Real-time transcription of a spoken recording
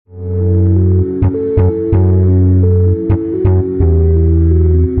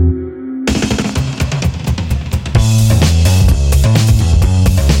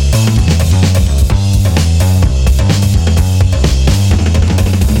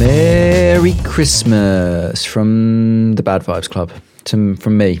Merry Christmas from the Bad Vibes Club,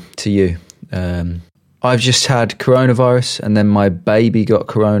 from me to you. I've just had coronavirus, and then my baby got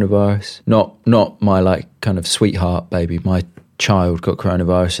coronavirus. Not my kind of sweetheart baby, my child got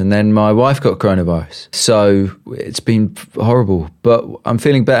coronavirus, and then my wife got coronavirus. So it's been horrible, but I'm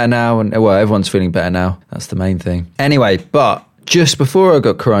feeling better now, and well, everyone's feeling better now. That's the main thing. Anyway, but just before I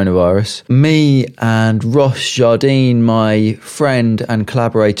got coronavirus, me and Ross Jardine, my friend and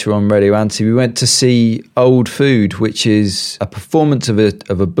collaborator on Radio Anti, we went to see Old Food, which is a performance of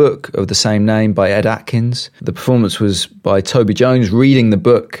a book of the same name by Ed Atkins. The performance was by Toby Jones reading the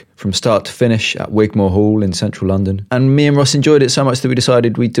book from start to finish at Wigmore Hall in central London. And me and Ross enjoyed it so much that we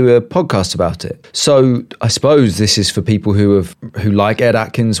decided we'd do a podcast about it. So I suppose this is for people who like Ed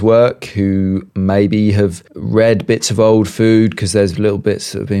Atkins' work, who maybe have read bits of Old Food because there's little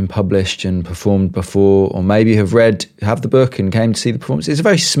bits that have been published and performed before, or maybe have the book and came to see the performance. It's a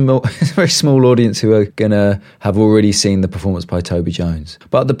very small audience who are going to have already seen the performance by Toby Jones.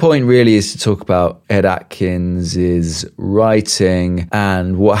 But the point really is to talk about Ed Atkins' writing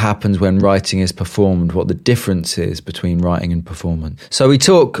and what happens when writing is performed, what the difference is between writing and performance. So we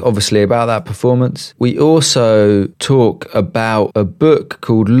talk obviously about that performance. We also talk about a book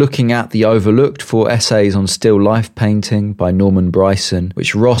called Looking at the Overlooked, 4 essays on still life painting by Norman Bryson,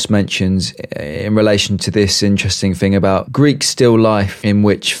 which Ross mentions in relation to this interesting thing about Greek still life in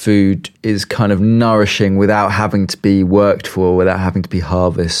which food is kind of nourishing without having to be worked for, without having to be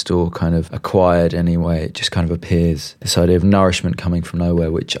harvested or kind of acquired anyway. It just kind of appears, this idea of nourishment coming from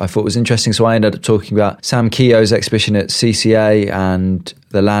nowhere, which I thought was interesting. So I ended up talking about Sam Keogh's exhibition at CCA and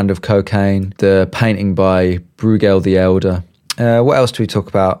The Land of Cocaine, the painting by Bruegel the Elder. What else do we talk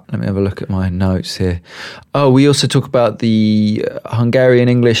about? Let me have a look at my notes here. Oh, we also talk about the Hungarian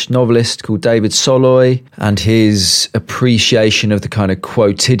English novelist called David Soloy and his appreciation of the kind of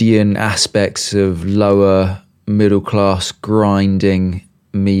quotidian aspects of lower middle class grinding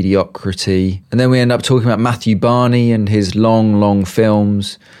mediocrity. And then we end up talking about Matthew Barney and his long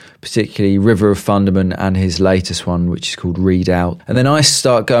films, particularly River of Fundament and his latest one, which is called Read Out. And then I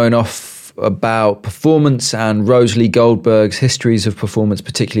start going off about performance and Rosalie Goldberg's histories of performance,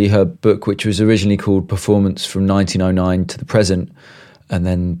 particularly her book, which was originally called Performance from 1909 to the Present. And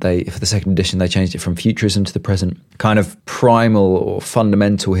then for the second edition, they changed it from Futurism to the Present. Kind of primal or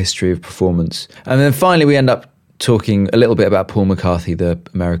fundamental history of performance. And then finally, we end up talking a little bit about Paul McCarthy, the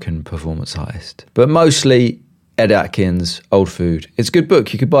American performance artist. But mostly Ed Atkins, Old Food. It's a good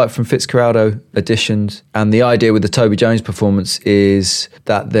book. You could buy it from Fitzcarraldo Editions. And the idea with the Toby Jones performance is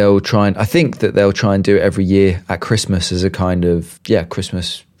that they'll try and do it every year at Christmas as a kind of,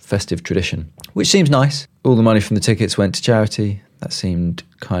 Christmas festive tradition, which seems nice. All the money from the tickets went to charity. That seemed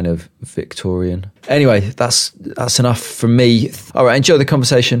kind of Victorian. Anyway, that's enough from me. All right, enjoy the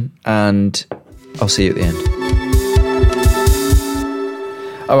conversation and I'll see you at the end.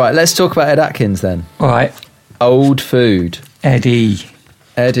 All right, let's talk about Ed Atkins then. All right. Old Food. Eddie.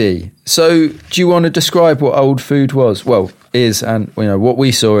 So do you want to describe what Old Food was? Well, is, and what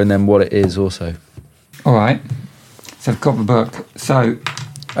we saw and then what it is also. All right. So I've got the book. So.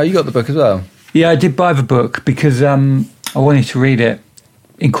 Oh, you got the book as well? Yeah, I did buy the book because I wanted to read it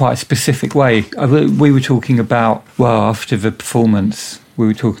in quite a specific way. We were talking about, after the performance, I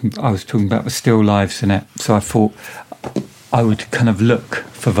was talking about the still lives in it. So I thought I would kind of look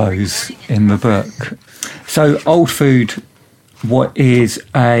for those in the book. So Old Food, what is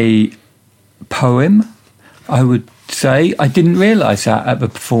a poem, I would say. I didn't realise that at the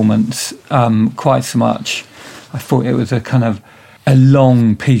performance quite so much. I thought it was a kind of a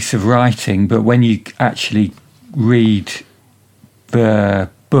long piece of writing, but when you actually read the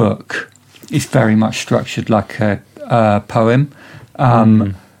book, it's very much structured like a poem.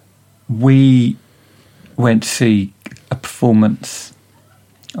 We went to see a performance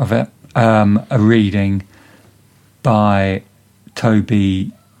of it, a reading by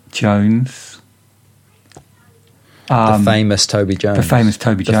Toby Jones. The famous Toby Jones.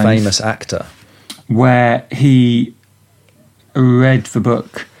 The famous actor. Where he read the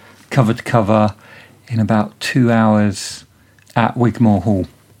book cover to cover in about 2 hours at Wigmore Hall.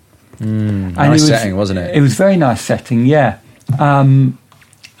 Nice setting, wasn't it? It was a very nice setting, yeah. And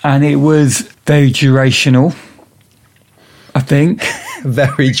it was very durational, I think.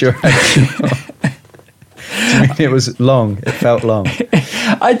 Very durational. Do you mean it was long? It felt long.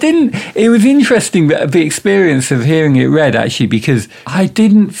 It was interesting, the experience of hearing it read, actually, because I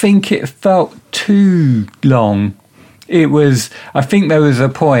didn't think it felt too long. I think there was a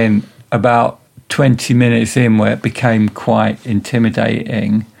point about 20 minutes in where it became quite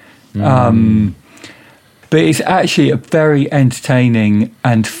intimidating. But it's actually a very entertaining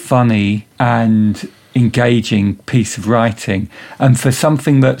and funny and engaging piece of writing. And for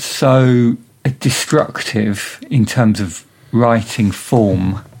something that's so destructive in terms of writing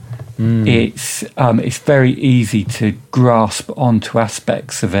form, it's very easy to grasp onto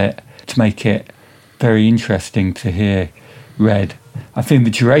aspects of it to make it very interesting to hear read. I think the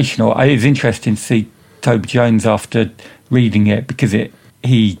duration, or it's interesting to see Toby Jones after reading it, because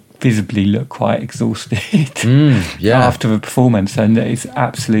he visibly looked quite exhausted after the performance, and it's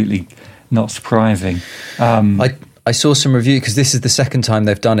absolutely not surprising. I saw some review, because this is the second time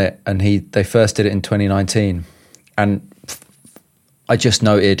they've done it, and they first did it in 2019, and I just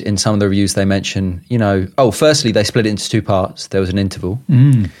noted in some of the reviews they mention, firstly they split it into two parts. There was an interval,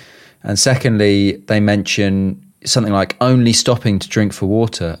 and secondly they mention something like only stopping to drink for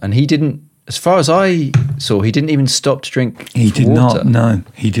water, and he didn't. As far as I saw, he didn't even stop to drink water. He did not, no,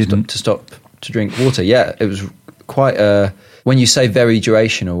 he didn't. Stop to drink water. Yeah, it was quite when you say very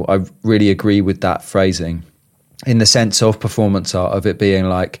durational, I really agree with that phrasing, in the sense of performance art, of it being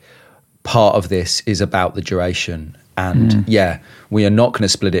like part of this is about the duration. And we are not going to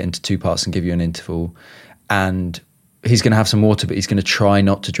split it into two parts and give you an interval. And he's going to have some water, but he's going to try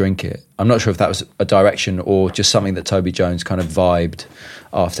not to drink it. I'm not sure if that was a direction or just something that Toby Jones kind of vibed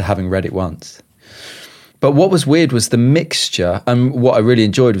after having read it once. But what was weird was the mixture, and what I really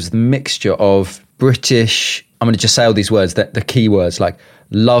enjoyed was the mixture of British, I'm going to just say all these words, the key words, like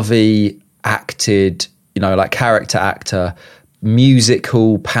lovey, acted, like character actor,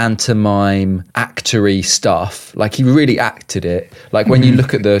 musical, pantomime, actory stuff. Like he really acted it. Like when you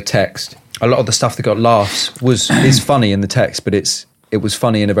look at the text, a lot of the stuff that got laughs is funny in the text, but it was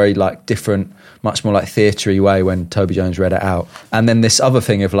funny in a very like different, much more like theatre-y way when Toby Jones read it out. And then this other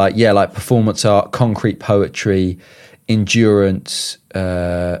thing of like performance art, concrete poetry, endurance,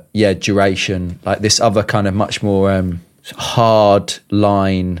 duration, like this other kind of much more hard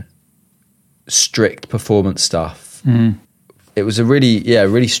line, strict performance stuff. It was a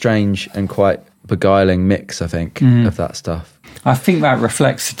really strange and quite beguiling mix, I think, of that stuff. I think that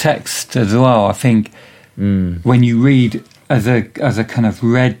reflects the text as well. I think when you read as a kind of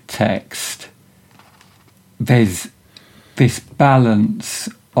read text, there's this balance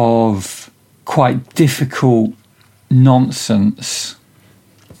of quite difficult nonsense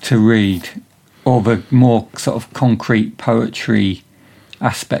to read, or the more sort of concrete poetry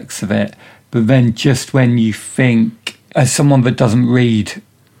aspects of it. But then just when you think, as someone that doesn't read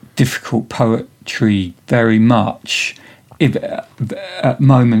difficult poetry very much, at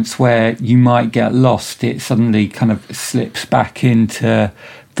moments where you might get lost, it suddenly kind of slips back into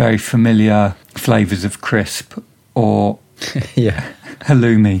very familiar flavours of crisp or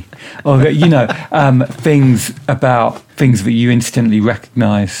halloumi, or things that you instantly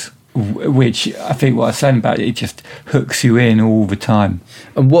recognise, which I think what I was saying about it just hooks you in all the time.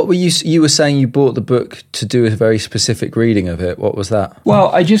 And what were you were saying you bought the book to do a very specific reading of it. What was that? Well,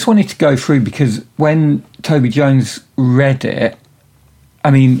 I just wanted to go through, because when Toby Jones read it,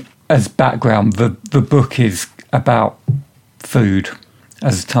 I mean, as background, the book is about food,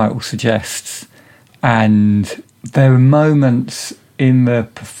 as the title suggests, and there are moments in the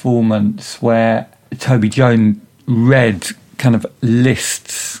performance where Toby Jones read kind of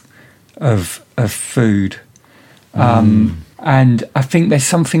lists of food, and I think there's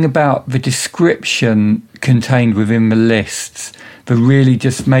something about the description contained within the lists that really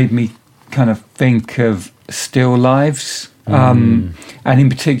just made me kind of think of still lives, and in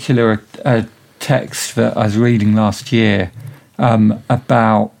particular a text that I was reading last year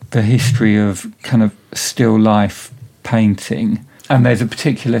about the history of kind of still life painting. And there's a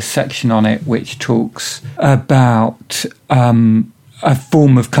particular section on it which talks about a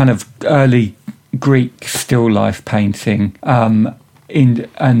form of kind of early Greek still life painting, and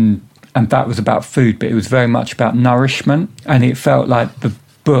that was about food, but it was very much about nourishment. And it felt like the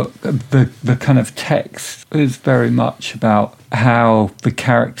book, the kind of text, was very much about how the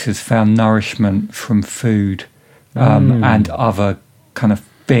characters found nourishment from food, and other kind of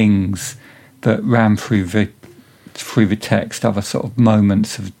things that ran through the text, other sort of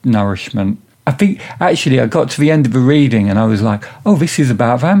moments of nourishment. I think actually I got to the end of the reading and I was like, oh, this is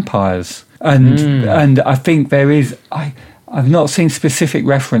about vampires. And I think there is, I've not seen specific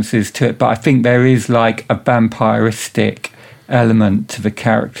references to it, but I think there is like a vampiristic element to the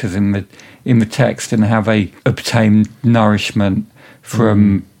characters in the text, and how they obtain nourishment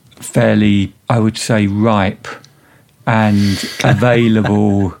from fairly, I would say, ripe and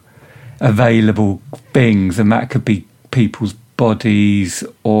available things, and that could be people's bodies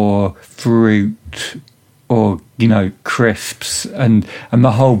or fruit or crisps, and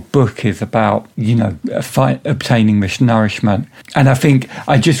the whole book is about obtaining this nourishment. And I think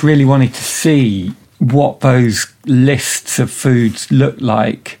I just really wanted to see what those lists of foods look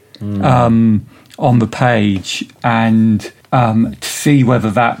like on the page, and to see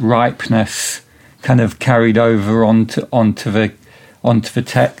whether that ripeness kind of carried over onto the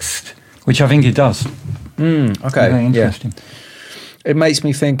text, which I think it does. Okay, very interesting. Yeah. It makes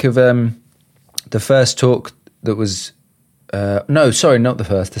me think of the first talk that was not the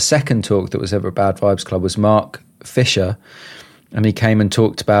first. The second talk that was ever at Bad Vibes Club was Mark Fisher, and he came and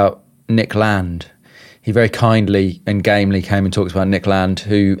talked about Nick Land. He very kindly and gamely came and talked about Nick Land,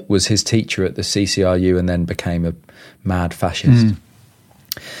 who was his teacher at the CCRU and then became a mad fascist.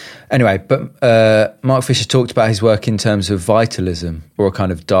 Anyway, but Mark Fisher talked about his work in terms of vitalism, or a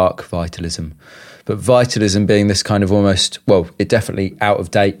kind of dark vitalism. But vitalism being this kind of almost, it definitely out of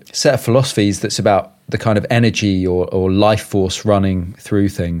date set of philosophies that's about the kind of energy or life force running through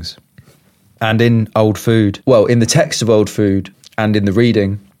things. And in Old Food, in the text of Old Food and in the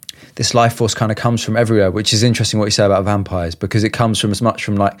reading, this life force kind of comes from everywhere, which is interesting what you say about vampires, because it comes from as much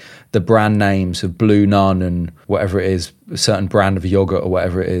from like the brand names of Blue Nun and whatever it is, a certain brand of yogurt or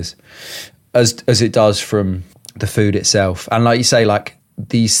whatever it is, as it does from the food itself. And like you say, like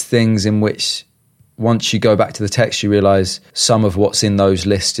these things in which once you go back to the text, you realise some of what's in those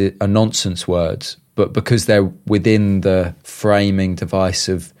lists are nonsense words, but because they're within the framing device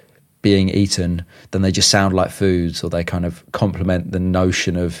of being eaten, then they just sound like foods, or they kind of complement the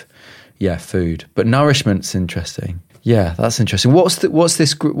notion of food. But nourishment's interesting. Yeah, that's interesting. What's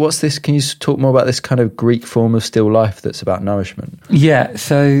this? Can you talk more about this kind of Greek form of still life that's about nourishment? Yeah.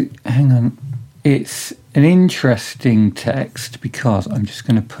 So hang on, it's an interesting text because I'm just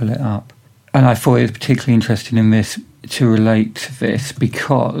going to pull it up, and I thought it was particularly interesting in this to relate to this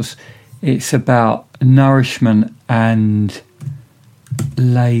because it's about nourishment and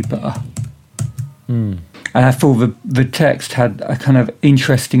labour. And I thought the text had a kind of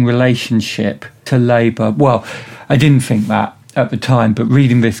interesting relationship to labour. Well, I didn't think that at the time, but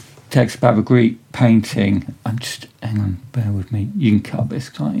reading this text about the Greek painting, hang on, bear with me. You can cut this,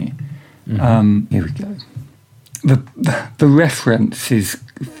 can't you? Here we go. The reference is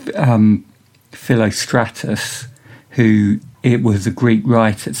Philostratus, who it was a Greek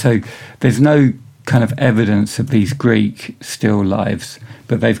writer. So there's no kind of evidence of these Greek still lives,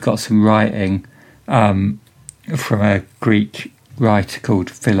 but they've got some writing from a Greek writer called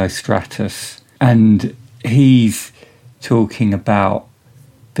Philostratus, and he's talking about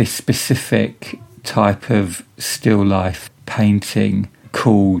this specific type of still life painting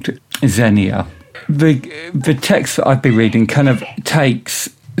called Xenia. The text that I've been reading kind of takes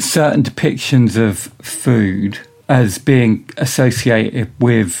certain depictions of food as being associated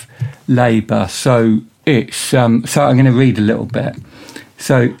with labour. So it's I'm going to read a little bit.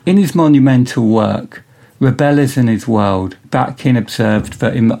 So, in his monumental work, Rebellers in His World, Bakhtin observed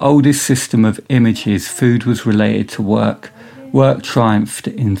that in the oldest system of images, food was related to work. Work triumphed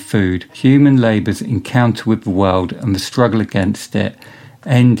in food. Human labour's encounter with the world and the struggle against it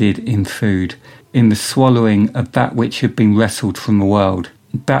ended in food, in the swallowing of that which had been wrestled from the world.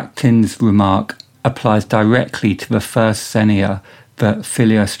 Bakhtin's remark applies directly to the first Xenia that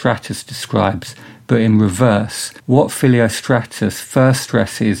Philostratus describes, but in reverse. What Philostratus first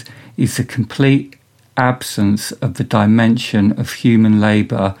stresses is the complete absence of the dimension of human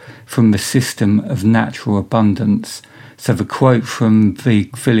labour from the system of natural abundance. So the quote from the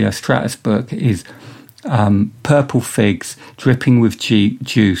Philostratus book is, purple figs dripping with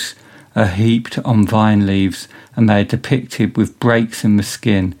juice are heaped on vine leaves, and they are depicted with breaks in the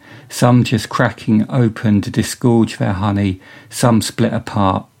skin, some just cracking open to disgorge their honey, some split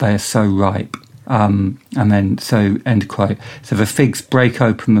apart, they are so ripe. And then, so, end quote. So the figs break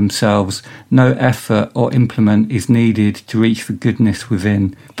open themselves. No effort or implement is needed to reach the goodness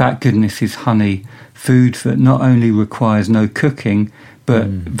within. That goodness is honey, food that not only requires no cooking,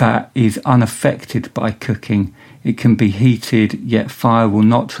 but that is unaffected by cooking. It can be heated, yet fire will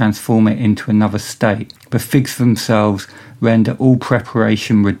not transform it into another state. The figs themselves render all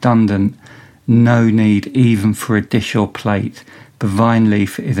preparation redundant. No need even for a dish or plate. The vine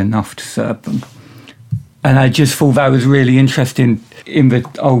leaf is enough to serve them. And I just thought that was really interesting in the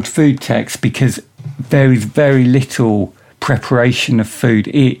old food text because there is very little preparation of food.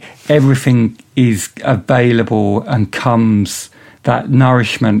 Everything is available and comes, that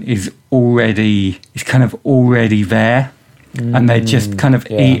nourishment is kind of already there, and they're just kind of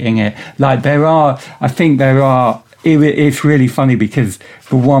eating it. Like it's really funny because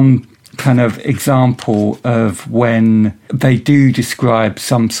the one kind of example of when they do describe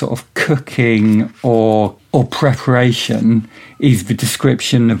some sort of cooking or preparation is the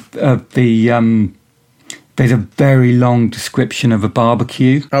description of the there's a very long description of a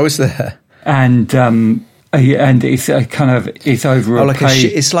barbecue. I was there. And it's it's over a page.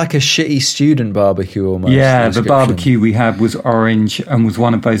 It's like a shitty student barbecue almost. Yeah, the barbecue we had was orange and was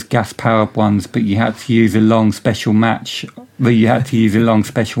one of those gas powered ones, but you had to use a long special match.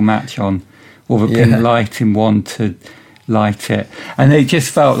 on, or a pin light in one to light it, and it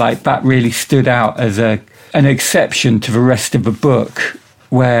just felt like that really stood out as an exception to the rest of the book,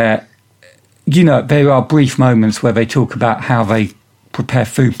 where there are brief moments where they talk about how they prepare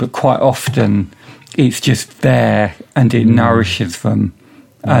food, but quite often it's just there and it nourishes them,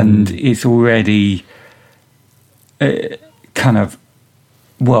 and it's already no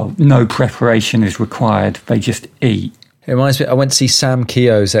preparation is required. They just eat. It reminds me, I went to see Sam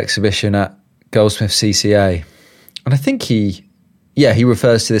Keogh's exhibition at Goldsmith CCA, and I think he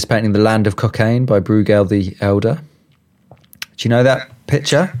refers to this painting, The Land of Cocaine by Bruegel the Elder. Do you know that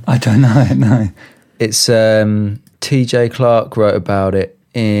picture? I don't know it, no. It's T.J. Clark wrote about it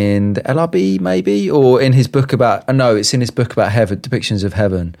in the LRB, maybe, or in his book about... No, it's in his book about heaven, depictions of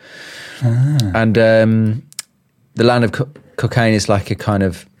heaven. Ah. And the land of cocaine is like a kind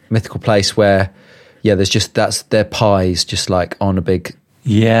of mythical place where, they're pies just like on a big...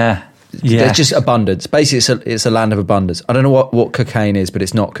 Yeah. There's just abundance. Basically, it's a land of abundance. I don't know what cocaine is, but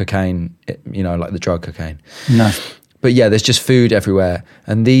it's not cocaine, like the drug cocaine. No. But there's just food everywhere.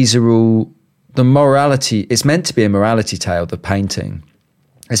 And these are all... The morality... It's meant to be a morality tale, the painting.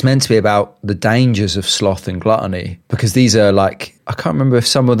 It's meant to be about the dangers of sloth and gluttony, because these are like... I can't remember if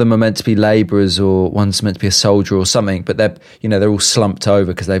some of them are meant to be labourers or one's meant to be a soldier or something, but they're all slumped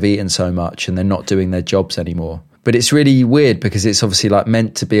over because they've eaten so much and they're not doing their jobs anymore. But it's really weird because it's obviously like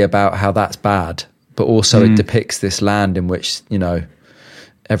meant to be about how that's bad, but also it depicts this land in which,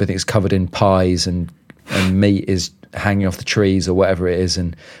 everything's covered in pies and meat is hanging off the trees or whatever it is.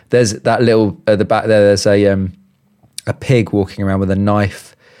 And there's that little, at the back there, there's a pig walking around with a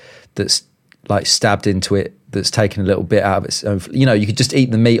knife that's like stabbed into it, that's taken a little bit out of its own, you could just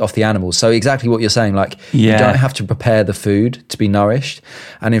eat the meat off the animals. So exactly what you're saying, like you don't have to prepare the food to be nourished.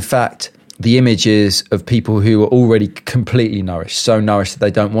 And in fact, the images of people who are already completely nourished, so nourished that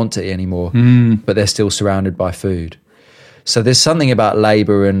they don't want to eat anymore, but they're still surrounded by food. So there's something about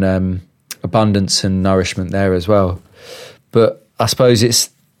labour and abundance and nourishment there as well. But I suppose it's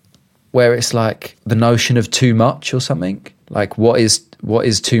where it's like the notion of too much or something. Like what is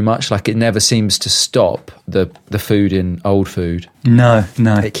too much? Like it never seems to stop, the food in old food. No.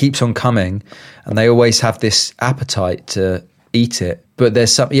 It keeps on coming, and they always have this appetite to eat it. But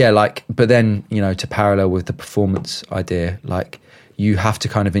there's some, but then, to parallel with the performance idea, like you have to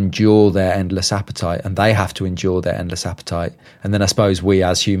kind of endure their endless appetite, and they have to endure their endless appetite. And then I suppose we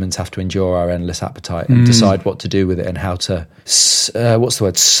as humans have to endure our endless appetite and decide what to do with it and how to,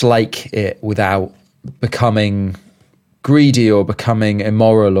 slake it without becoming greedy or becoming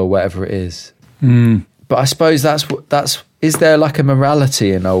immoral or whatever it is. But I suppose is there like a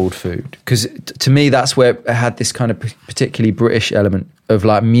morality in old food? Because to me, that's where it had this kind of particularly British element of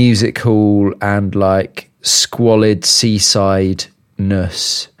like music hall and like squalid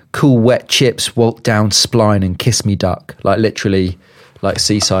seaside-ness. Cool wet chips, walk down spline and kiss me duck. Like literally like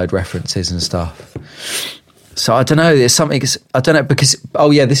seaside references and stuff. So I don't know, there's something, I don't know, because,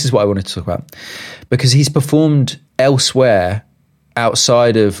 this is what I wanted to talk about. Because he's performed elsewhere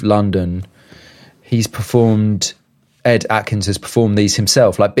outside of London. He's performed... Ed Atkins has performed these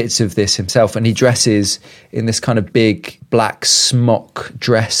himself, like bits of this himself, and he dresses in this kind of big black smock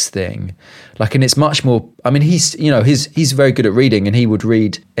dress thing. Like, and it's much more, I mean, he's very good at reading, and he would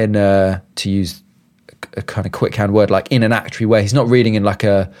read in, to use a kind of quick hand word, like in an actory way. He's not reading in like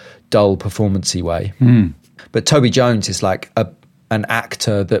a dull performance-y way. But Toby Jones is like an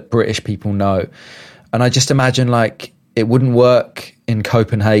actor that British people know. And I just imagine like it wouldn't work in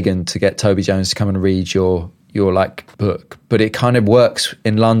Copenhagen to get Toby Jones to come and read your like book, but it kind of works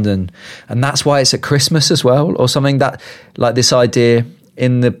in London, and that's why it's at Christmas as well, or something. That like this idea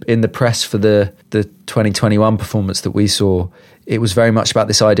in the press for the 2021 performance that we saw, it was very much about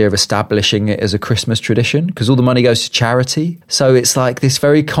this idea of establishing it as a Christmas tradition, because all the money goes to charity. So it's like this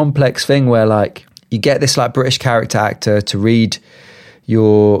very complex thing where like you get this like British character actor to read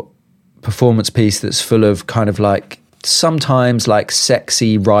your performance piece that's full of kind of like sometimes like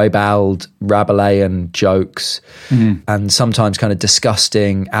sexy ribald Rabelaisian jokes and sometimes kind of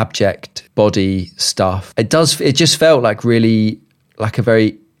disgusting abject body stuff. It just felt like really like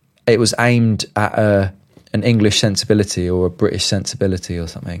it was aimed at an English sensibility or a British sensibility or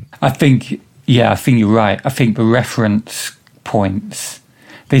something. I think you're right. I think the reference points,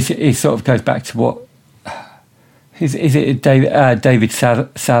 it sort of goes back to what is it David Chalet?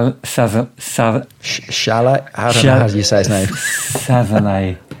 I don't know how do you say his name.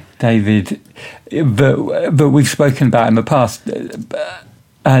 Sazalet, David, but we've spoken about in the past,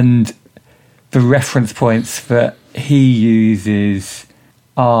 and the reference points that he uses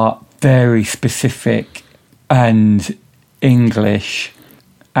are very specific and English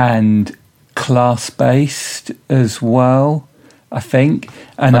and class-based as well, I think.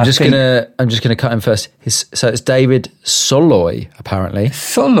 And I'm just gonna cut him first. So it's David Soloy, apparently.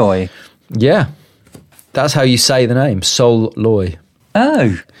 Soloy? Yeah. That's how you say the name, Soloy.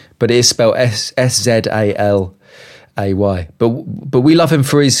 Oh. But it is spelled Szalay. But we love him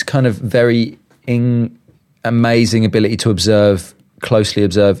for his kind of very amazing ability to closely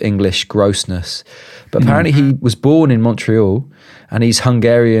observe English grossness. But apparently he was born in Montreal and he's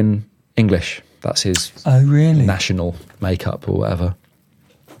Hungarian English. That's his national makeup or whatever.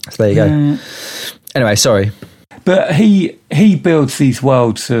 So there you go. Anyway, sorry. But he builds these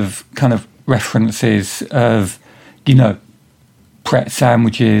worlds of kind of references of, Pret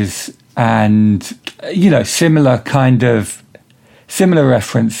sandwiches and, similar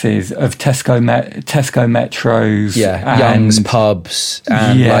references of Tesco Metros. Yeah, Young's pubs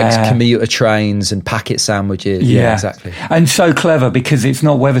and like commuter trains and packet sandwiches. Yeah, exactly. And so clever because it's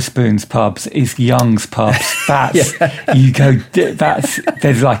not Weatherspoon's pubs, it's Young's pubs. That's,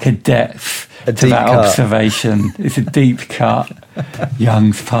 there's like a depth to that cut. Observation. It's a deep cut.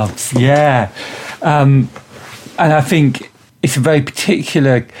 Young's pubs. Yeah. And I think it's a very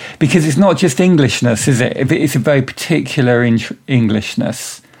particular, because it's not just Englishness, is it? It's a very particular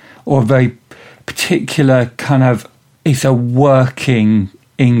Englishness, or a very particular kind of, it's a working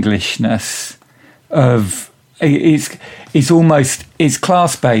Englishness of, it's almost, it's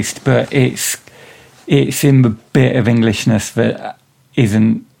class-based, but it's in the bit of Englishness that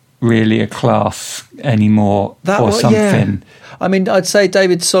isn't really a class anymore something. Yeah. I mean, I'd say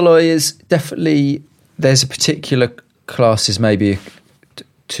David Soloy is definitely, there's a particular classes maybe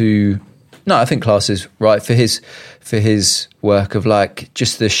I think class is right for his work of like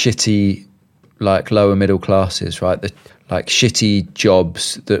just the shitty like lower middle classes, right? The like shitty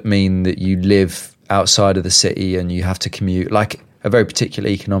jobs that mean that you live outside of the city and you have to commute, like a very particular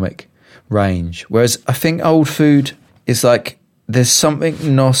economic range. Whereas I think old food is like there's something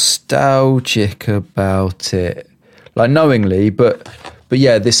nostalgic about it, like knowingly, but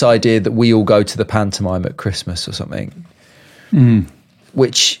yeah, this idea that we all go to the pantomime at Christmas or something,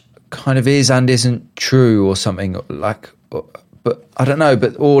 which kind of is and isn't true or something like, but I don't know,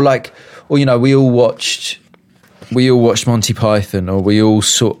 or we all watched Monty Python, or we all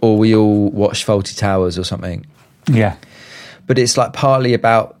watched Fawlty Towers or something. Yeah, but it's like partly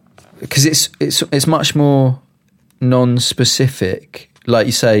about, because it's much more non-specific, like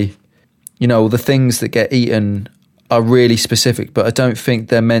you say, the things that get eaten are really specific, but I don't think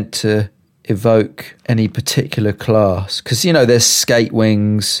they're meant to evoke any particular class. Because, there's skate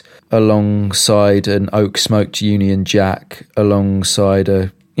wings alongside an oak smoked Union Jack, alongside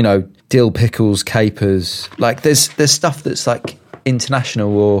dill pickles, capers. Like there's stuff that's like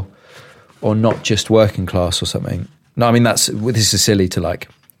international or not just working class or something. No, I mean, this is silly to like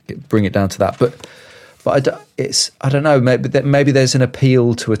bring it down to that, but I don't know, maybe there's an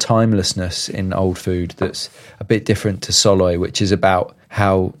appeal to a timelessness in old food that's a bit different to Soloy, which is about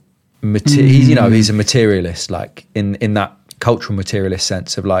how he's a materialist, like in that cultural materialist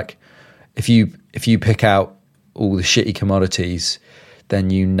sense of like, if you pick out all the shitty commodities,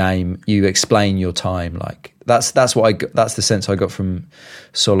 then you explain your time. Like that's the sense I got from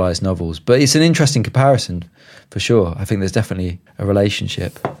Soloy's novels. But it's an interesting comparison for sure. I think there's definitely a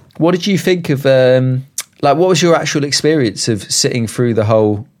relationship. What did you think of what was your actual experience of sitting through the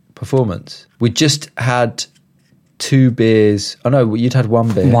whole performance? We just had 2 beers. Oh no, you'd had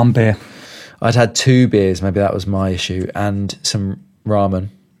 1 beer. 1 beer. I'd had 2 beers, maybe that was my issue, and some ramen.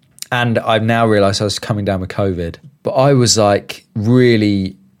 And I've now realised I was coming down with COVID. But I was like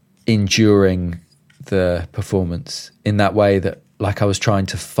really enduring the performance in that way that like I was trying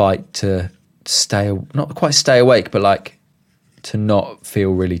to fight to not quite stay awake, but like to not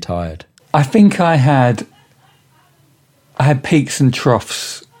feel really tired. I think I had peaks and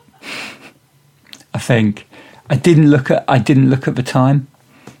troughs. I think I didn't look at the time,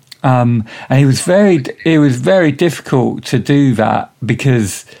 and it was very difficult to do that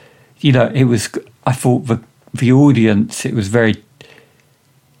because it was. I thought the audience. It was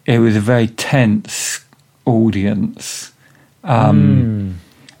a very tense audience, and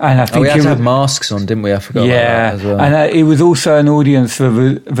And I think we had to have masks on, didn't we? I forgot about that as well. And it was also an audience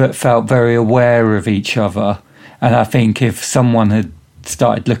that felt very aware of each other. And I think if someone had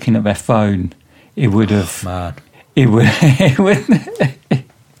started looking at their phone, it would have... Man. It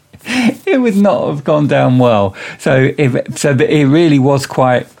would not have gone down well. So it really was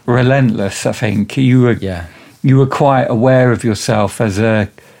quite relentless, I think. You were quite aware of yourself as a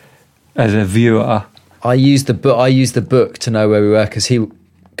viewer. I used the book to know where we were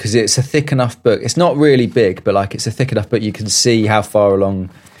because it's a thick enough book. It's not really big, but like it's a thick enough book. You can see how far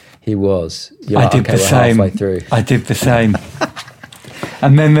along he was. I did the same. Halfway through. I did the same.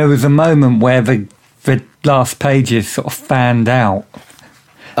 And then there was a moment where the last pages sort of fanned out.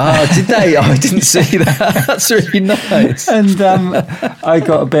 Oh, did they? Oh, I didn't see that. That's really nice. And I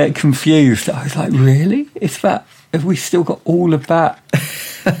got a bit confused. I was like, really? Have we still got all of that?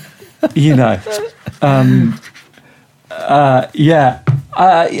 Like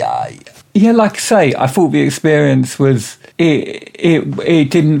I say, I thought the experience was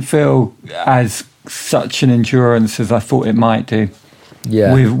it didn't feel as such an endurance as I thought it might do.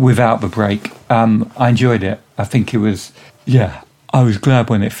 Yeah, without the break, I enjoyed it. I think it was. Yeah, I was glad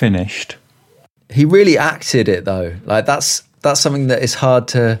when it finished. He really acted it though. Like that's something that is hard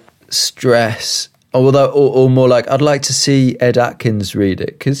to stress. Or more like I'd like to see Ed Atkins read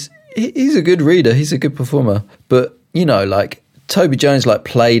it because he's a good reader. He's a good performer. But like Toby Jones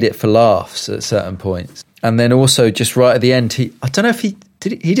played it for laughs at certain points, and then also just right at the end, I don't know if he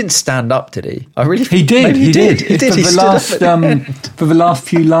did. He didn't stand up, did he? He did. He did. For the last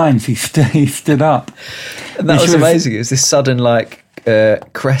few lines, he stood up, and that was amazing. It was this sudden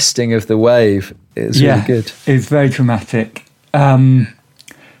cresting of the wave. It was really good. It was very dramatic.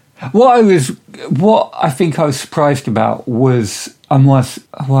 What I think I was surprised about was, and why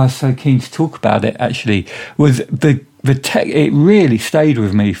I was so keen to talk about it actually, was the tech. It really stayed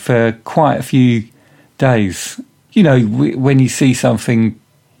with me for quite a few days. When you see something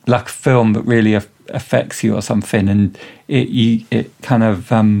like a film that really affects you or something, and it kind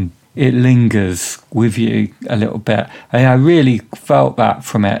of it lingers with you a little bit. And I really felt that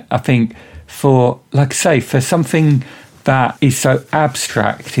from it. I think for something that is so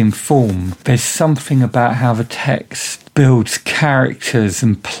abstract in form, there's something about how the text builds characters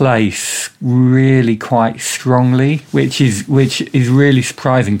and place really quite strongly, which is really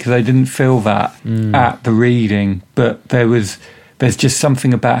surprising because I didn't feel that at the reading, but there's just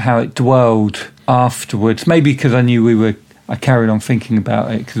something about how it dwelled afterwards. Maybe because I carried on thinking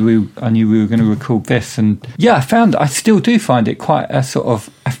about it because I knew we were going to record this, and I still do find it quite a sort of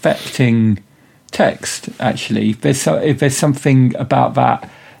affecting text. Actually, there's something about that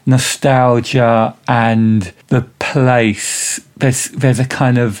nostalgia and the place. There's a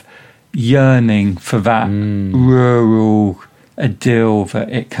kind of yearning for that rural idyll that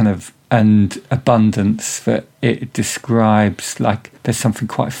it kind of, and abundance that it describes. Like there's something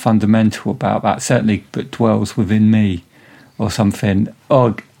quite fundamental about that, certainly, that dwells within me or something.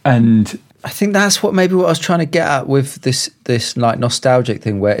 And I think that's what I was trying to get at with this nostalgic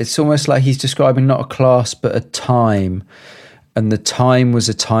thing, where it's almost like he's describing not a class but a time, and the time was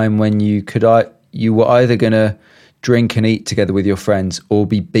a time when you were either going to drink and eat together with your friends or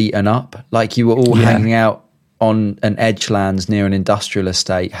be beaten up. Like you were all hanging out on an edgelands near an industrial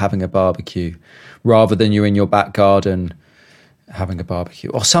estate having a barbecue, rather than you're in your back garden having a barbecue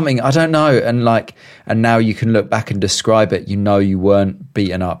or something. I don't know. And now you can look back and describe it. You weren't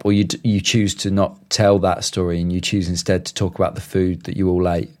beaten up, or you choose to not tell that story, and you choose instead to talk about the food that you all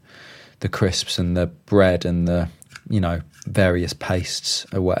ate, the crisps and the bread and the various pastes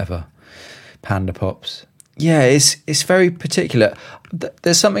or whatever, Panda Pops. Yeah, it's very particular.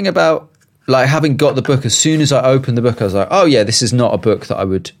 There's something about having got the book. As soon as I opened the book, I was like, oh yeah, this is not a book that I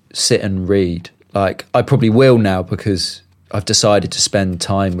would sit and read. I probably will now because I've decided to spend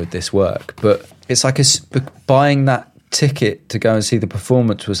time with this work. But it's like buying that ticket to go and see the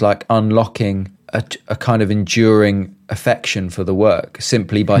performance was like unlocking a kind of enduring affection for the work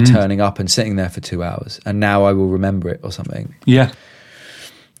simply by turning up and sitting there for 2 hours. And now I will remember it or something. Yeah.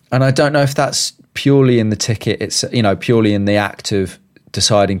 And I don't know if that's purely in the ticket. It's, purely in the act of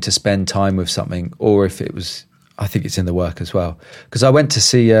deciding to spend time with something, or if it was, I think it's in the work as well. Because I went to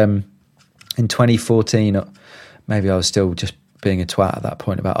see in 2014, maybe I was still just being a twat at that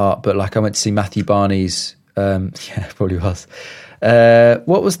point about art, but I went to see Matthew Barney's, probably was.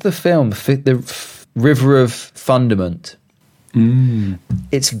 What was the film? The River of Fundament.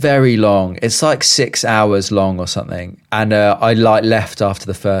 It's very long. It's 6 hours long or something. And I left after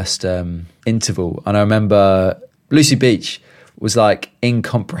the first interval. And I remember Lucy Beach was like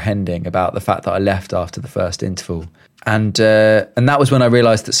incomprehending about the fact that I left after the first interval. And that was when I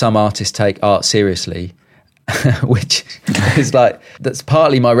realised that some artists take art seriously, which is like, that's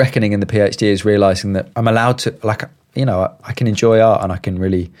partly my reckoning in the PhD, is realising that I'm allowed to, like, you know, I can enjoy art and I can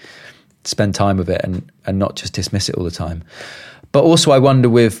really spend time with it and not just dismiss it all the time. But also I wonder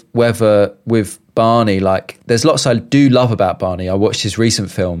whether with Barney, like, there's lots I do love about Barney. I watched his recent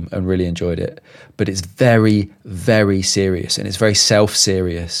film and really enjoyed it, but it's very, very serious, and it's very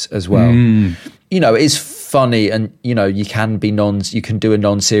self-serious as well. You know, it is funny, and, you know, you can do a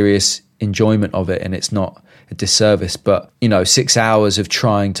non-serious enjoyment of it, and it's not a disservice. But, you know, 6 hours of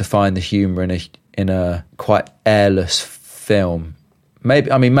trying to find the humour in a quite airless film.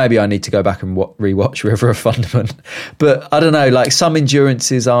 Maybe I need to go back and rewatch River of Fundament. But I don't know, like, some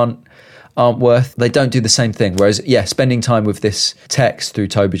endurances they don't do the same thing. Whereas, yeah, spending time with this text through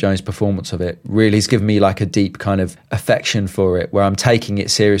Toby Jones' performance of it really has given me like a deep kind of affection for it, where I'm taking it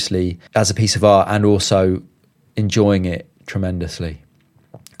seriously as a piece of art and also enjoying it tremendously.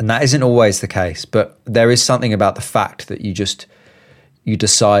 And that isn't always the case, but there is something about the fact that you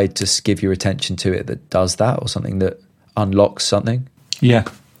decide to give your attention to it that does that, or something that unlocks something. Yeah,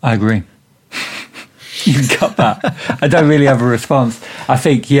 I agree. You can cut that. I don't really have a response. I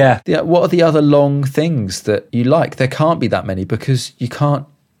think, yeah. What are the other long things that you like? There can't be that many, because you can't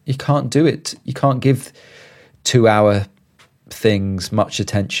do it. You can't give 2-hour things much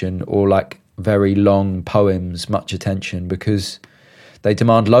attention, or like very long poems much attention, because they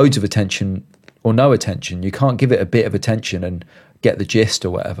demand loads of attention or no attention. You can't give it a bit of attention and get the gist or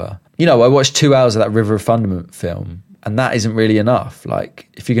whatever. You know, I watched 2 hours of that River of Fundament film, and that isn't really enough. Like,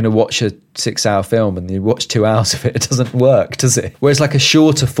 if you're going to watch a 6-hour film and you watch 2 hours of it, it doesn't work, does it? Whereas like a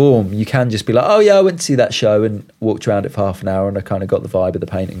shorter form, you can just be like, oh yeah, I went to see that show and walked around it for half an hour and I kind of got the vibe of the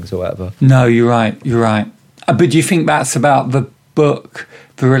paintings or whatever. No, you're right. But do you think that's about the book,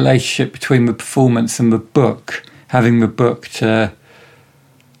 the relationship between the performance and the book, having the book to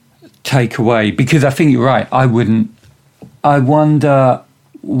take away? Because I think you're right. I wonder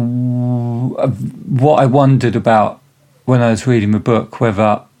what I wondered about when I was reading the book,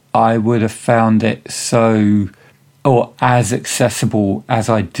 whether I would have found it so, or as accessible as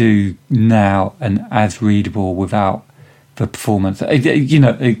I do now, and as readable without the performance. You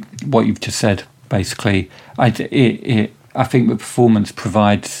know, what you've just said, basically. I think the performance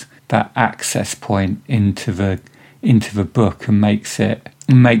provides that access point into the book and makes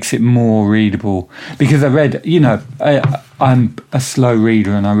it more readable. Because I read, you know, I'm a slow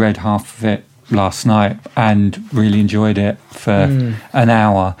reader, and I read half of it last night and really enjoyed it for an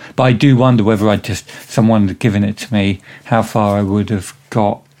hour. But I do wonder whether someone had given it to me, how far I would have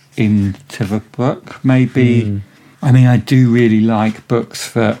got into the book. Maybe, I mean, I do really like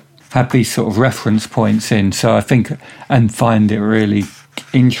books that have these sort of reference points in. So I think, and find it really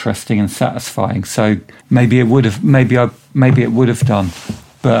interesting and satisfying. So maybe it would have done.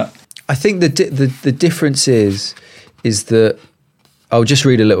 But I think the difference is that, I'll just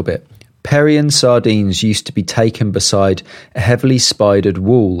read a little bit. Perrian sardines used to be taken beside a heavily spidered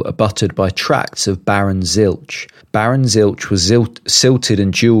wall abutted by tracts of barren zilch. Barren zilch was silted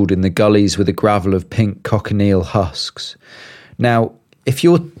and jewelled in the gullies with a gravel of pink cochineal husks. Now, if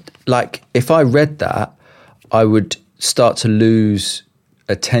I read that, I would start to lose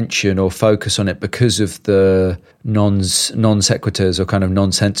attention or focus on it because of the non sequiturs or kind of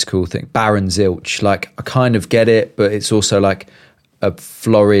nonsensical thing. Barren zilch, like, I kind of get it, but it's also like a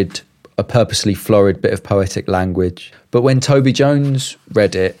purposely florid bit of poetic language. But when Toby Jones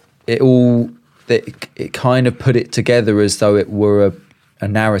read it, it kind of put it together as though it were a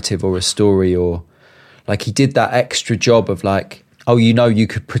narrative or a story, or like he did that extra job of like, oh, you know, you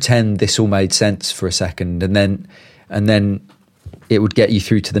could pretend this all made sense for a second, and then it would get you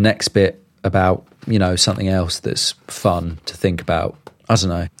through to the next bit about, you know, something else that's fun to think about. I don't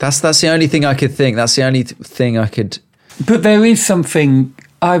know. That's the only thing I could think. That's the only thing I could. But there is something.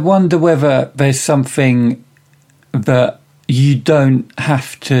 I wonder whether there's something that you don't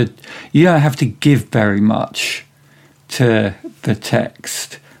have to give very much to the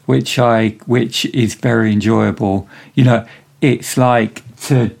text, which is very enjoyable. You know, it's like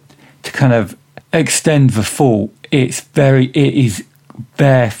to kind of extend the thought. It is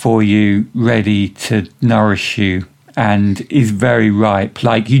there for you, ready to nourish you, and is very ripe.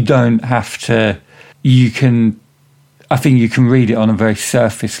 Like, you don't have to. I think you can read it on a very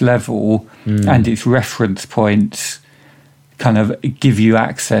surface level, and its reference points kind of give you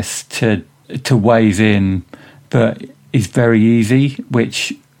access to ways in that is very easy,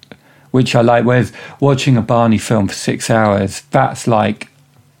 which I like. Whereas watching a Barney film for 6 hours, that's like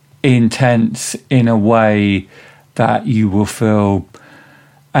intense in a way that you will feel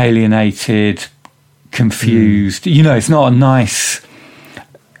alienated, confused. It's not a nice,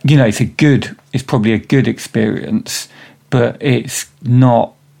 it's probably a good experience, but it's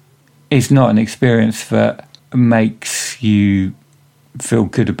not an experience that makes you feel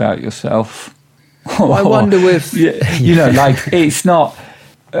good about yourself. I wonder if... it's not...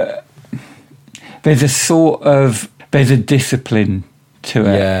 there's a discipline to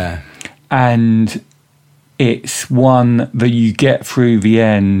it. Yeah. And it's one that you get through the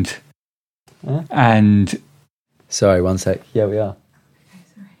end. Huh? And... Sorry, one sec. Yeah, we are.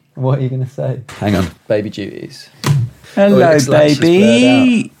 Sorry. What are you going to say? Hang on. Baby duties. Hello,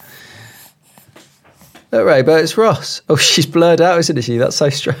 baby. Look, Ray, but it's Ross. Oh, she's blurred out, isn't she? That's so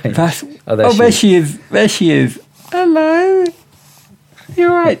strange. There she is. There she is. Hello. You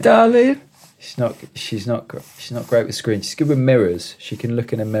all right, darling? She's not great with screens. She's good with mirrors. She can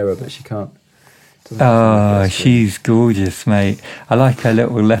look in a mirror, but she can't. Oh, she's gorgeous, mate. I like her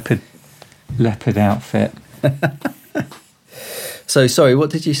little leopard outfit. So, sorry, what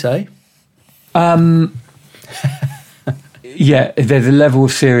did you say? Yeah, there's a level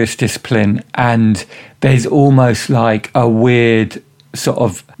of serious discipline, and there's almost like a weird sort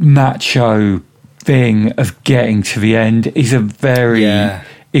of macho thing of getting to the end. It's a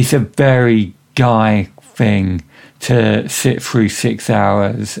very guy thing to sit through 6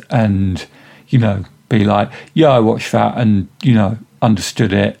 hours and, be like, yeah, I watched that and,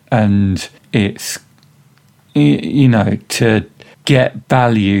 understood it. And it's, to get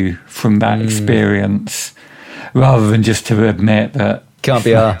value from that experience rather than just to admit that... Can't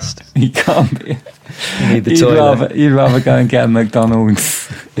be asked. You can't be. You need the toilet. You'd rather go and get a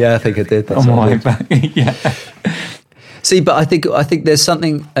McDonald's. Yeah, I think I did. That's on my way back. Yeah. See, but I think there's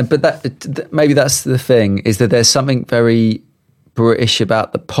something, but that maybe that's the thing, is that there's something very British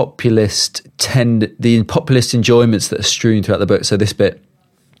about the populist enjoyments that are strewn throughout the book. So this bit,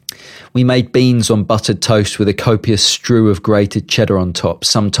 we made beans on buttered toast with a copious strew of grated cheddar on top.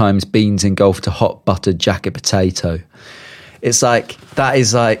 Sometimes beans engulfed a hot buttered jacket potato. It's like, that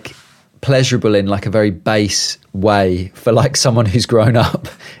is like pleasurable in like a very base way for like someone who's grown up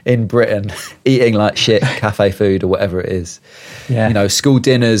in Britain eating like shit cafe food or whatever it is. Yeah. School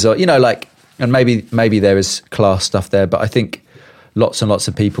dinners or, and maybe there is class stuff there, but I think lots and lots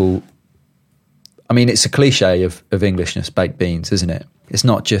of people, I mean, it's a cliche of Englishness, baked beans, isn't it? It's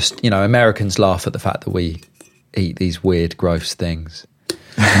not just, Americans laugh at the fact that we eat these weird, gross things.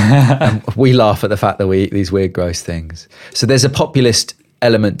 And we laugh at the fact that we eat these weird, gross things. So there's a populist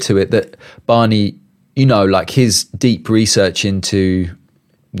element to it that Barney, like his deep research into,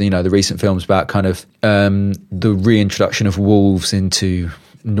 the recent films about kind of the reintroduction of wolves into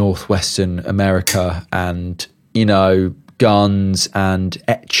northwestern America and, guns and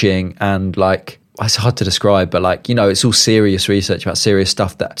etching and like, it's hard to describe, but like, it's all serious research about serious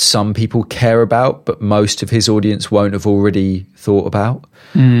stuff that some people care about, but most of his audience won't have already thought about.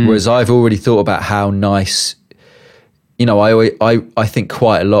 Whereas I've already thought about how nice, I think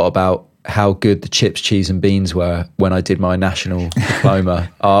quite a lot about how good the chips, cheese and beans were when I did my national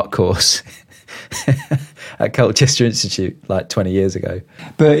diploma art course at Colchester Institute like 20 years ago.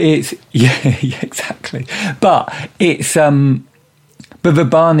 But it's, yeah, exactly. But it's, but the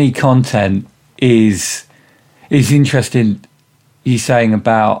Barney content is interesting. You're saying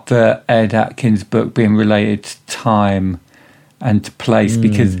about the Ed Atkins book being related to time and to place,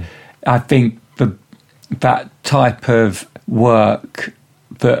 because I think that type of work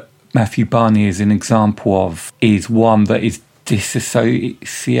that Matthew Barney is an example of is one that is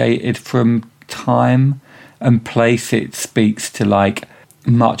disassociated from time and place. It speaks to like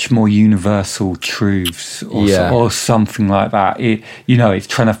much more universal truths or something like that. It's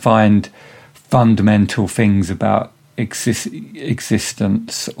trying to find fundamental things about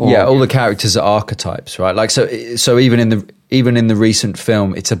existence. All the characters are archetypes, right? Like so even in the recent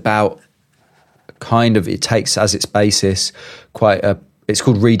film, it's about kind of, it takes as its basis it's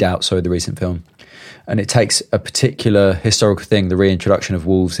called Readout, the recent film, and it takes a particular historical thing, the reintroduction of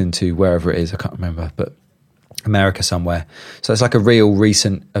wolves into wherever it is, I can't remember, but America somewhere. So it's like a real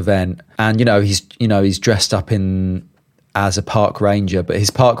recent event, and he's dressed up as a park ranger, but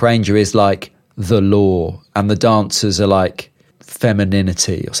his park ranger is like the law, and the dancers are like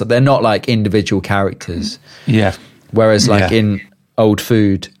femininity, so they're not like individual characters. Yeah. Whereas like in Old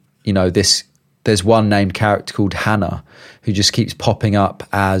Food, there's one named character called Hannah who just keeps popping up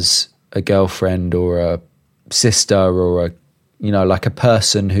as a girlfriend or a sister or like a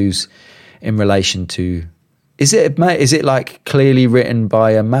person who's in relation to. Is it like clearly written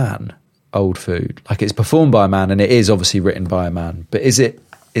by a man? Old Food, like it's performed by a man, and it is obviously written by a man. But is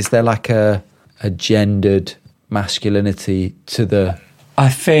there like a gendered masculinity to the... I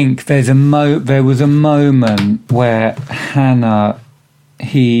think there was a moment where Hannah,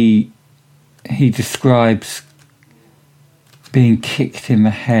 he describes being kicked in the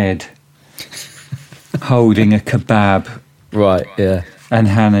head holding a kebab. Right, yeah. And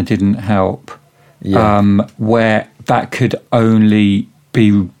Hannah didn't help. Yeah. Where that could only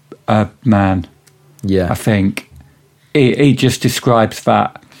be a man. Yeah. I think. It just describes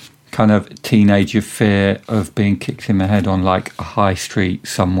that kind of teenager fear of being kicked in the head on like a high street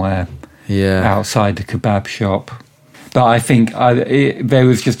somewhere outside the kebab shop. But I think there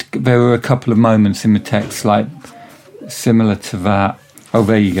were a couple of moments in the text like similar to that. Oh,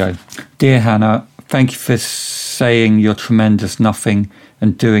 there you go. Dear Hannah, thank you for saying your tremendous nothing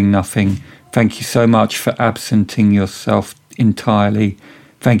and doing nothing. Thank you so much for absenting yourself entirely.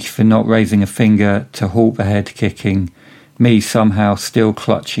 Thank you for not raising a finger to halt the head kicking. Me somehow still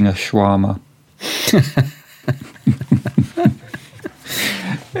clutching a shawarma.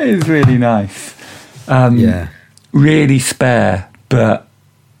 It's really nice. Really spare, but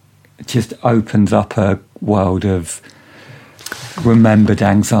just opens up a world of remembered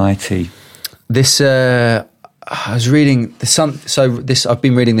anxiety. This, I was reading I've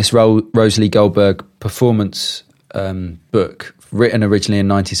been reading this Rosalie Goldberg performance book, written originally in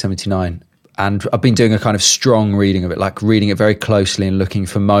 1979. And I've been doing a kind of strong reading of it, like reading it very closely and looking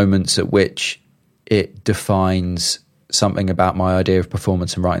for moments at which it defines something about my idea of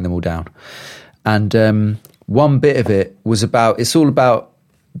performance and writing them all down. And one bit of it was about the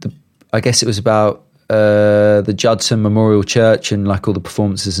Judson Memorial Church and like all the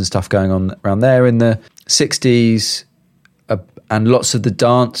performances and stuff going on around there in the 60s, and lots of the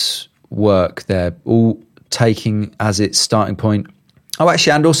dance work there, all taking as its starting point. Oh,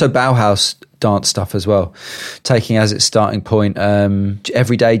 actually, and also Bauhaus dance stuff as well, taking as its starting point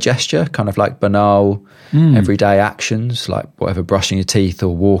everyday gesture, kind of like banal everyday actions, like whatever, brushing your teeth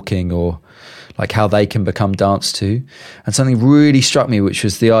or walking, or like how they can become dance to. And something really struck me, which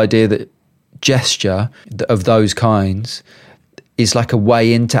was the idea that gesture of those kinds is like a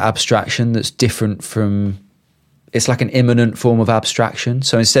way into abstraction that's different from... It's like an immanent form of abstraction.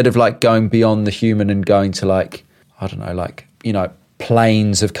 So instead of like going beyond the human and going to like, I don't know, like, you know,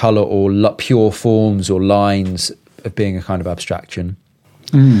 planes of colour or pure forms or lines of being a kind of abstraction.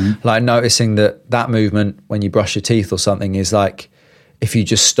 Like noticing that movement when you brush your teeth or something is like, if you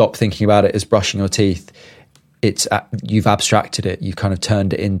just stop thinking about it as brushing your teeth, you've abstracted it. You've kind of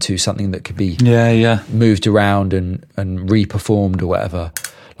turned it into something that could be moved around and reperformed or whatever.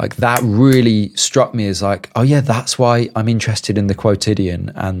 Like that really struck me as like, oh yeah, that's why I'm interested in the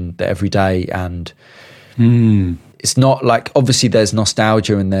quotidian and the everyday. And it's not like, obviously there's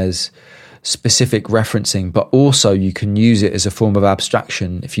nostalgia and there's specific referencing, but also you can use it as a form of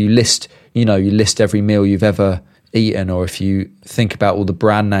abstraction. If you list every meal you've ever eaten, or if you think about all the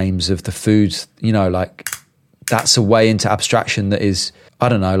brand names of the foods, you know, like that's a way into abstraction that is, I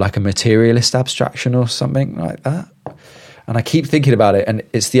don't know, like a materialist abstraction or something like that. And I keep thinking about it, and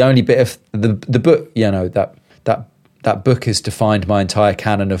it's the only bit of the book, you know, that book has defined my entire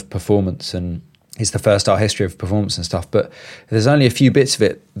canon of performance, and it's the first art history of performance and stuff. But there's only a few bits of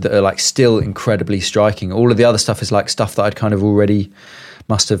it that are like still incredibly striking. All of the other stuff is like stuff that I'd kind of already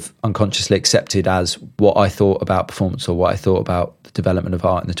must have unconsciously accepted as what I thought about performance or what I thought about the development of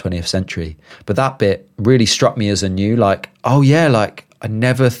art in the 20th century. But that bit really struck me as a new, like, oh yeah, like I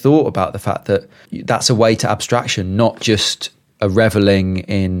never thought about the fact that that's a way to abstraction, not just a reveling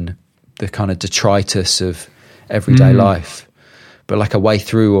in the kind of detritus of everyday life, but like a way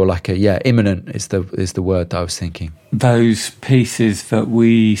through, or like immanent is the word that I was thinking. Those pieces that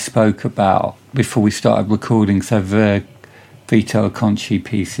we spoke about before we started recording, so the Vito Conchi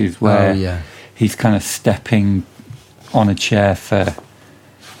pieces where he's kind of stepping on a chair for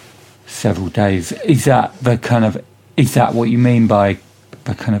several days. Is that what you mean by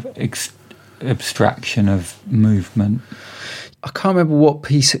the kind of abstraction of movement? I can't remember what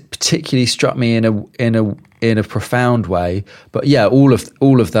piece particularly struck me in a profound way, but yeah, all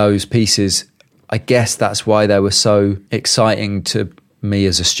of those pieces, I guess that's why they were so exciting to me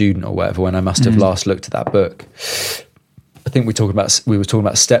as a student or whatever, when I must have last looked at that book. I think we were talking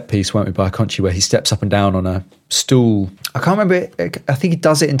about Step piece, weren't we, by Conchi, where he steps up and down on a stool. I can't remember it. I think he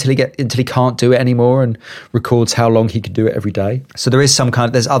does it until he can't do it anymore, and records how long he could do it every day. So there is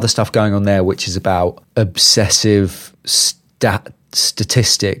there's other stuff going on there, which is about obsessive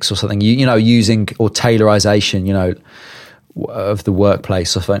statistics or something, you know, using, or taylorization, you know, of the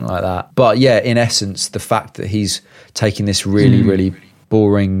workplace or something like that. But yeah, in essence, the fact that he's taking this really, really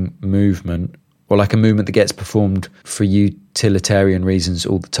boring movement, or like a movement that gets performed for utilitarian reasons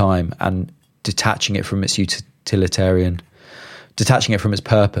all the time, and detaching it from its utilitarian, detaching it from its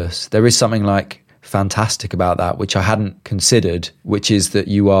purpose. There is something like fantastic about that, which I hadn't considered, which is that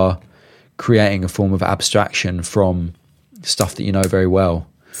you are creating a form of abstraction from stuff that you know very well.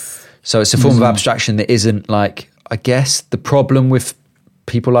 So it's a form of abstraction that isn't like, I guess the problem with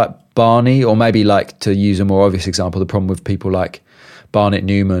people like Barney, or maybe like, to use a more obvious example, the problem with people like Barnett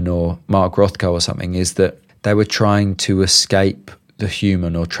Newman or Mark Rothko or something is that they were trying to escape the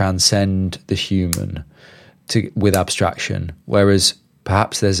human or transcend the human with abstraction, whereas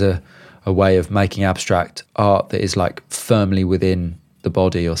perhaps there's a way of making abstract art that is like firmly within the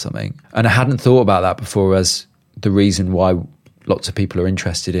body or something. And I hadn't thought about that before as the reason why lots of people are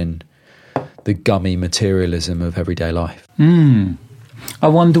interested in the gummy materialism of everyday life. I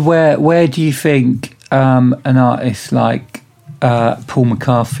wonder where do you think an artist like Paul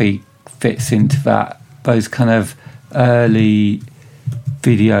McCarthy fits into that, those kind of early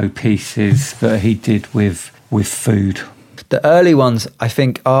video pieces that he did with food? The early ones, I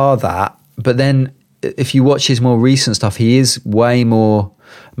think, are that. But then if you watch his more recent stuff, he is way more,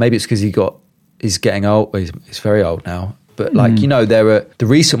 maybe it's because he's getting old. He's very old now. But like, you know, there are the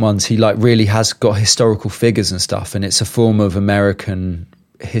recent ones, he like really has got historical figures and stuff. And it's a form of American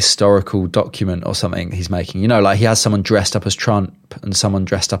historical document or something he's making. You know, like he has someone dressed up as Trump and someone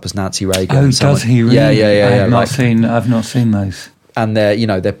dressed up as Nancy Reagan. Oh, does he really? Yeah. I've not seen those. And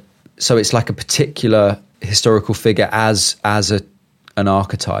so it's like a particular historical figure as an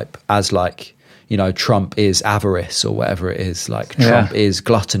archetype, as like, you know, Trump is avarice or whatever it is, like Trump is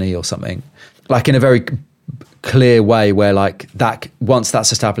gluttony or something, like in a very clear way where like that, once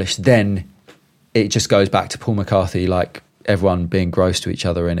that's established, then it just goes back to Paul McCarthy, like everyone being gross to each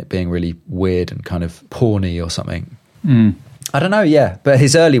other and it being really weird and kind of porny or something. I don't know, but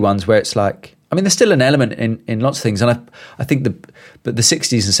his early ones where it's like, I mean, there's still an element in lots of things. And I think the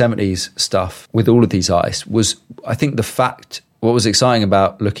 60s and 70s stuff with all of these artists was, I think what was exciting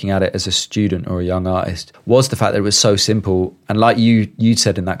about looking at it as a student or a young artist was the fact that it was so simple. And like you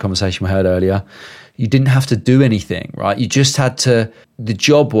said in that conversation we heard earlier, you didn't have to do anything, right? You just had to, the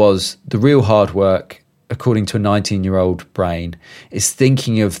job was the real hard work, according to a 19-year-old brain, is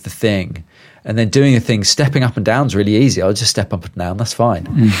thinking of the thing. And then doing a thing, stepping up and down is really easy. I'll just step up and down, that's fine.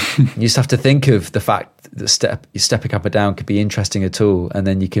 You just have to think of the fact that stepping up and down could be interesting at all, and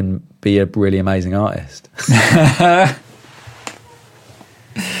then you can be a really amazing artist.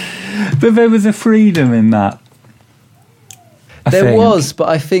 But there was a freedom in that. There was, but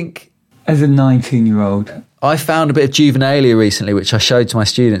I think... As a 19-year-old. I found a bit of juvenilia recently, which I showed to my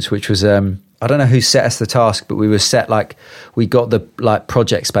students, which was... I don't know who set us the task, but we were set like, we got the like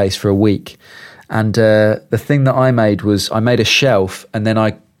project space for a week. And the thing that I made was I made a shelf, and then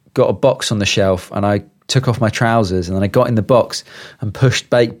I got a box on the shelf, and I took off my trousers, and then I got in the box and pushed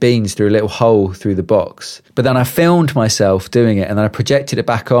baked beans through a little hole through the box. But then I filmed myself doing it, and then I projected it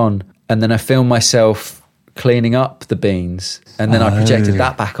back on, and then I filmed myself cleaning up the beans, and then I projected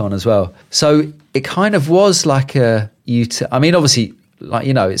that back on as well. So it kind of was like I mean, obviously, like,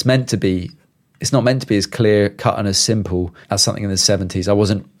 you know, it's not meant to be as clear cut and as simple as something in the 70s.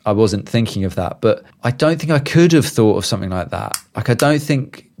 I wasn't thinking of that, but I don't think I could have thought of something like that. Like, I don't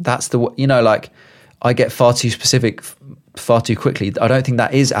think that's you know, like I get far too specific far too quickly. I don't think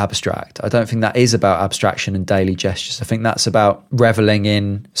that is abstract. I don't think that is about abstraction and daily gestures. I think that's about reveling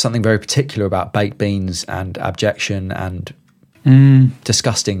in something very particular about baked beans and abjection and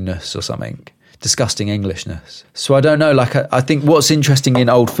disgustingness or something. Disgusting Englishness. So I don't know, like I think what's interesting in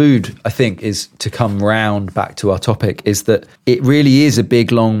old food, I think, is to come round back to our topic, is that it really is a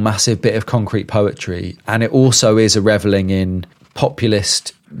big, long, massive bit of concrete poetry, and it also is a reveling in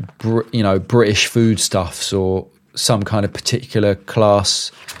populist, British foodstuffs or some kind of particular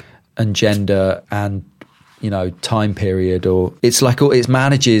class and gender and, you know, time period, or it's like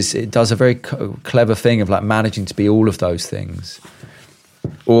it does a very clever thing of like managing to be all of those things.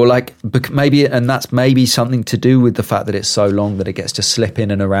 Or like maybe, and that's maybe something to do with the fact that it's so long that it gets to slip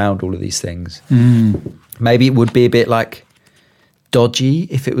in and around all of these things. Maybe it would be a bit like dodgy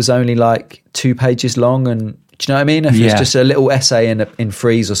if it was only like 2 pages long, and do you know what I mean? If it's just a little essay in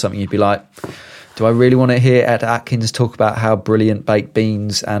Freeze or something, you'd be like, do I really want to hear Ed Atkins talk about how brilliant baked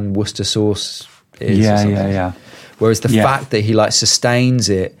beans and Worcester sauce is? Yeah. Whereas the fact that he like sustains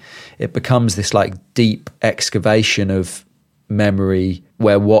it becomes this like deep excavation of memory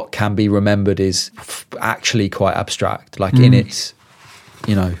where what can be remembered is actually quite abstract, like in its,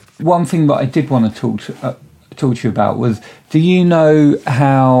 you know. One thing that I did want to talk to you about was, do you know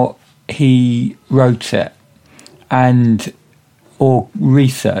how he wrote it or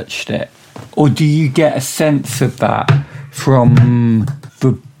researched it, or do you get a sense of that from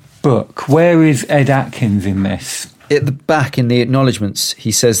the book. Where is Ed Atkins in this? At the back in the acknowledgements,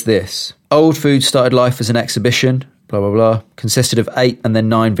 he says this: Old Food started life as an exhibition, blah, blah, blah, consisted of 8 and then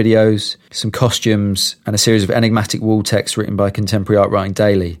 9 videos, some costumes, and a series of enigmatic wall text written by Contemporary Art Writing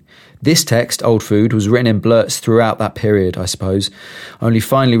Daily. This text, Old Food, was written in blurts throughout that period, I suppose, only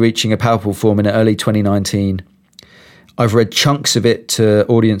finally reaching a palpable form in early 2019. I've read chunks of it to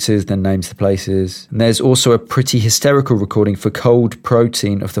audiences, then names the places. And there's also a pretty hysterical recording for Cold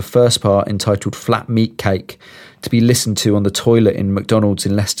Protein of the first part entitled Flat Meat Cake to be listened to on the toilet in McDonald's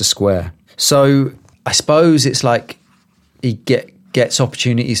in Leicester Square. So I suppose it's like he gets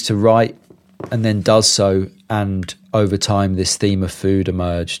opportunities to write and then does so, and over time this theme of food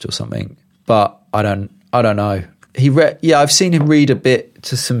emerged or something. But I don't know. I've seen him read a bit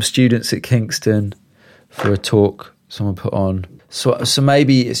to some students at Kingston for a talk someone put on. So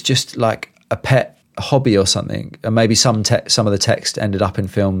maybe it's just like a pet hobby or something, and maybe some of the text ended up in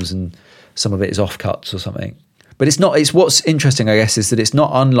films and some of it is offcuts or something. But it's not. It's what's interesting, I guess, is that it's not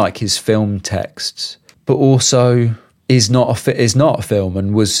unlike his film texts, but also is not a film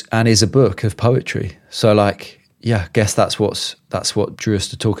and is a book of poetry. So like, yeah, I guess that's what drew us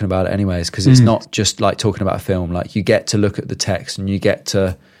to talking about it anyways, because it's not just like talking about a film. Like, you get to look at the text and you get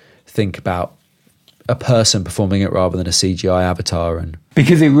to think about a person performing it rather than a CGI avatar. And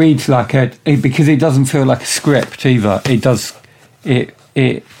because it reads like because it doesn't feel like a script either.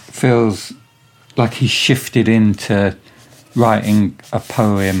 It feels like he's shifted into writing a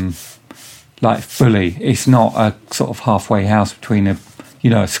poem like fully. It's not a sort of halfway house between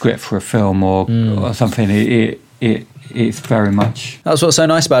a script for a film or something. It's very much. That's what's so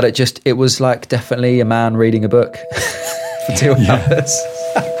nice about it. Just, it was like definitely a man reading a book for 2 hours.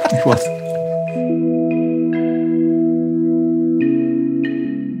 It was.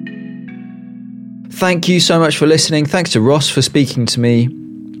 Thank you so much for listening. Thanks to Ross for speaking to me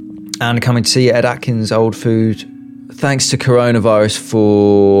and coming to see Ed Atkins' Old Food. Thanks to coronavirus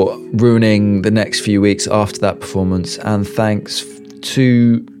for ruining the next few weeks after that performance. And thanks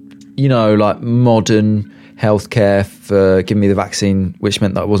to, modern healthcare for giving me the vaccine, which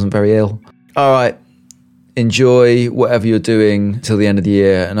meant that I wasn't very ill. All right. Enjoy whatever you're doing till the end of the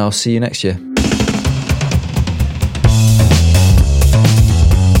year, and I'll see you next year.